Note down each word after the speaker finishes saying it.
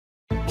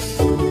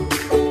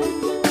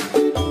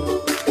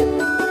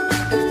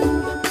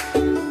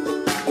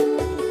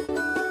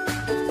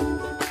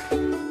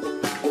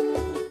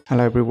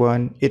Hello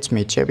everyone, it's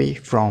me Chevy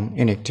from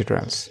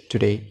UniqueTutorials.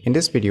 Today in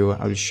this video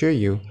I will show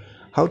you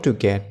how to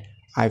get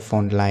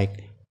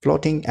iPhone-like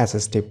floating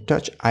assistive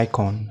touch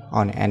icon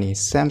on any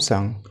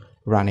Samsung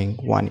running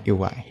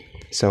OneUI.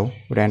 So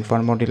without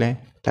further more delay,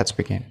 let's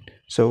begin.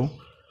 So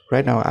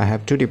right now I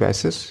have two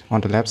devices.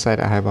 On the left side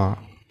I have a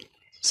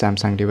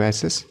Samsung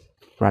devices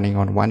running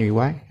on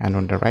OneUI, and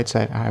on the right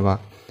side I have a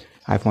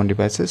iPhone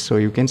devices. So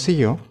you can see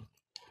here,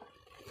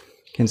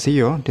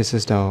 this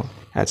is the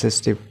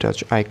assistive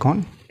touch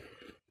icon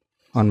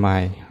on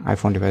my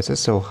iPhone devices.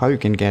 So how you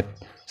can get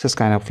such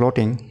kind of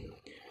floating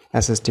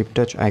assistive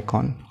touch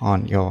icon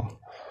on your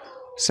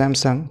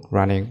Samsung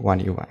running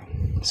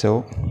OneUI.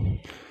 So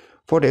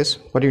for this,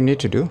 what you need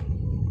to do,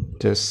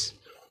 just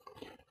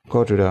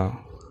go to the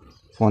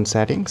phone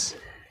settings,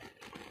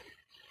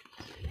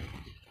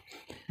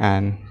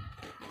 and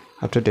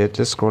after that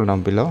just scroll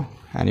down below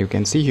and you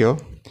can see here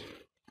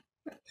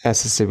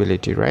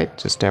accessibility, right?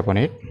 Just tap on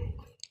it.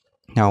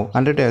 Now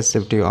under the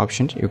accessibility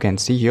options you can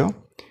see here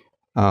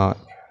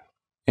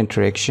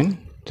interaction,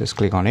 just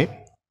click on it.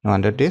 Now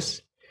under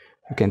this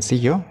you can see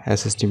here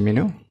assistive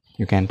menu,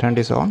 you can turn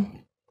this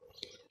on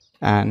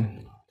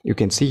and you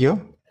can see here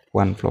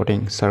one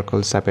floating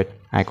circle separate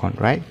icon,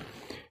 right?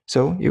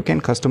 So you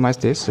can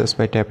customize this just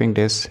by tapping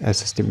this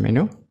assistive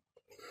menu.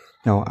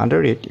 Now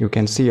under it you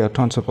can see a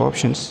tons of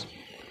options.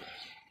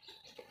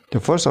 The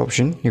first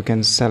option, you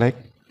can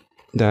select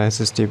the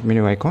assistive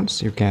menu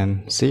icons. You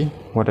can see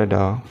what are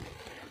the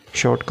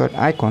shortcut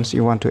icons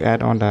you want to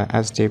add on the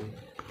assistive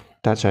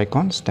touch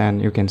icons. Then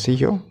you can see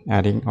here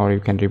adding, or you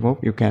can remove,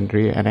 you can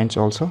rearrange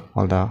also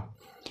all the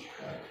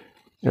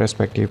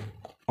respective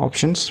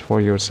options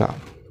for yourself.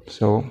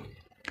 So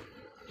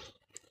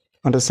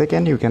on the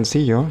second you can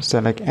see here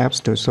select apps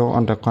to show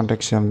on the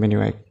contextual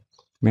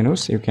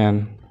menus. You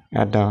can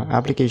add the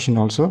application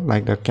also,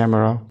 like the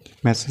camera,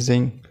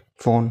 messaging,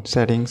 phone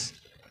settings.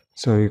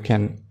 So you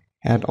can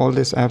add all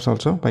these apps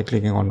also by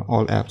clicking on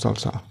all apps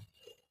also.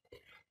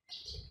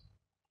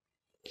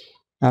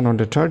 And on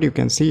the third you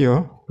can see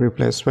here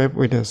replace swipe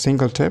with a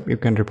single tap. You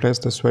can replace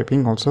the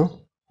swiping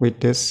also with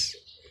this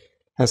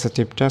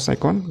assistive touch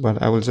icon, but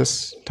I will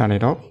just turn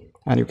it off.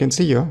 And you can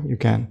see here you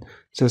can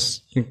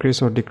just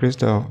increase or decrease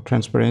the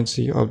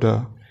transparency of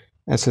the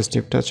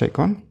assistive touch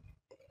icon.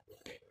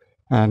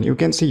 And you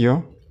can see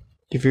here,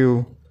 if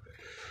you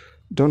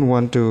don't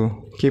want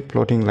to keep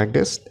floating like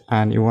this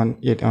and you want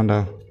it on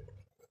the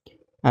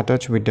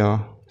attached with the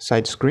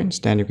side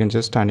screens, then you can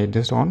just turn it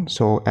this on,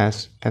 so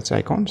as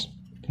icons,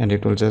 and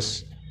it will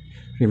just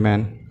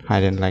remain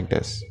hidden like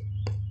this.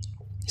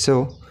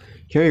 So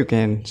here you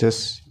can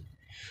just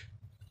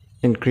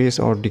increase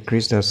or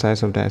decrease the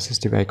size of the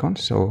assistive icon,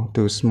 so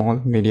to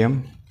small,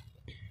 medium,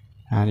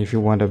 and if you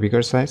want a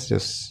bigger size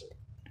just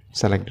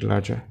select the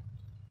larger.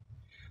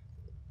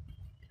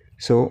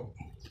 So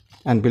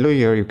and below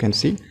here you can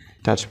see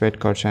touchpad,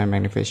 cursor and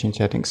magnification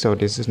settings. So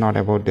this is not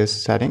about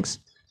this settings,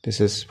 this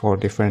is for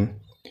different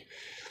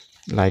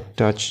like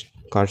touch,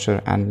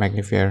 cursor and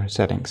magnifier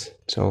settings.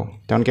 So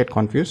don't get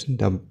confused,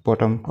 the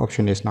bottom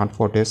option is not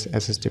for this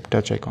assistive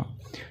touch icon.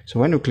 So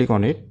when you click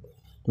on it,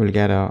 you'll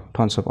get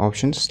tons of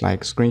options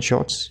like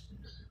screenshots,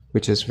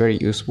 which is very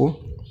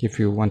useful if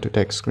you want to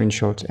take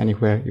screenshots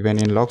anywhere.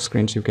 Even in lock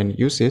screens you can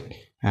use it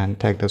and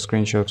take the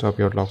screenshots of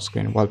your lock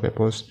screen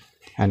wallpapers,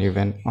 and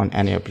even on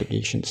any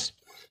applications.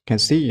 You can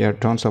see here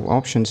tons of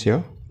options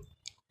here,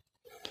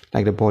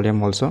 like the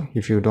volume also.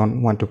 If you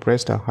don't want to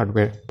press the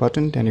hardware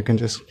button, then you can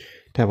just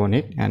tap on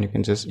it and you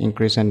can just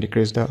increase and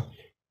decrease the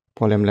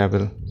volume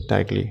level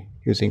directly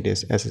using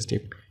this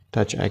assistive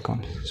touch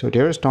icon. So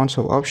there is tons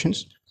of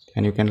options,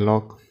 and you can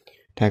lock,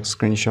 take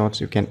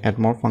screenshots. You can add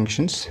more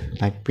functions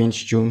like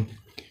pinch, zoom,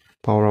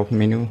 power of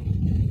menu.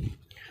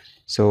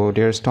 So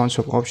there's tons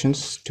of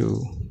options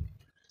to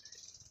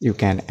you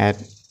can add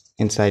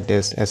inside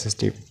this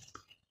assistive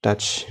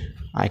touch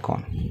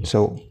icon.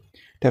 So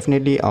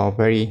definitely are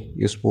very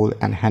useful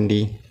and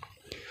handy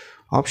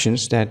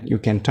options that you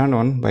can turn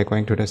on by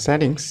going to the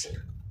settings.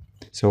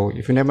 So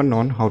if you never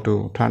known how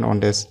to turn on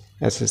this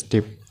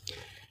assistive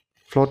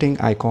floating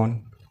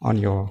icon on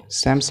your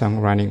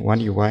Samsung running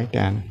OneUI,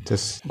 then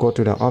just go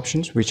to the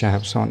options which I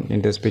have shown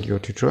in this video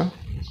tutorial,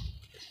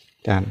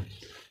 then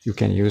you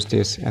can use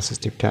this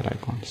assistive touch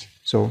icons.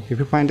 So if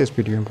you find this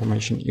video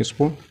information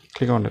useful,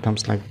 click on the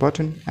thumbs like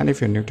button, and if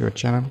you're new to our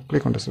channel,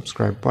 click on the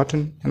subscribe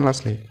button. And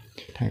lastly,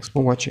 thanks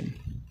for watching.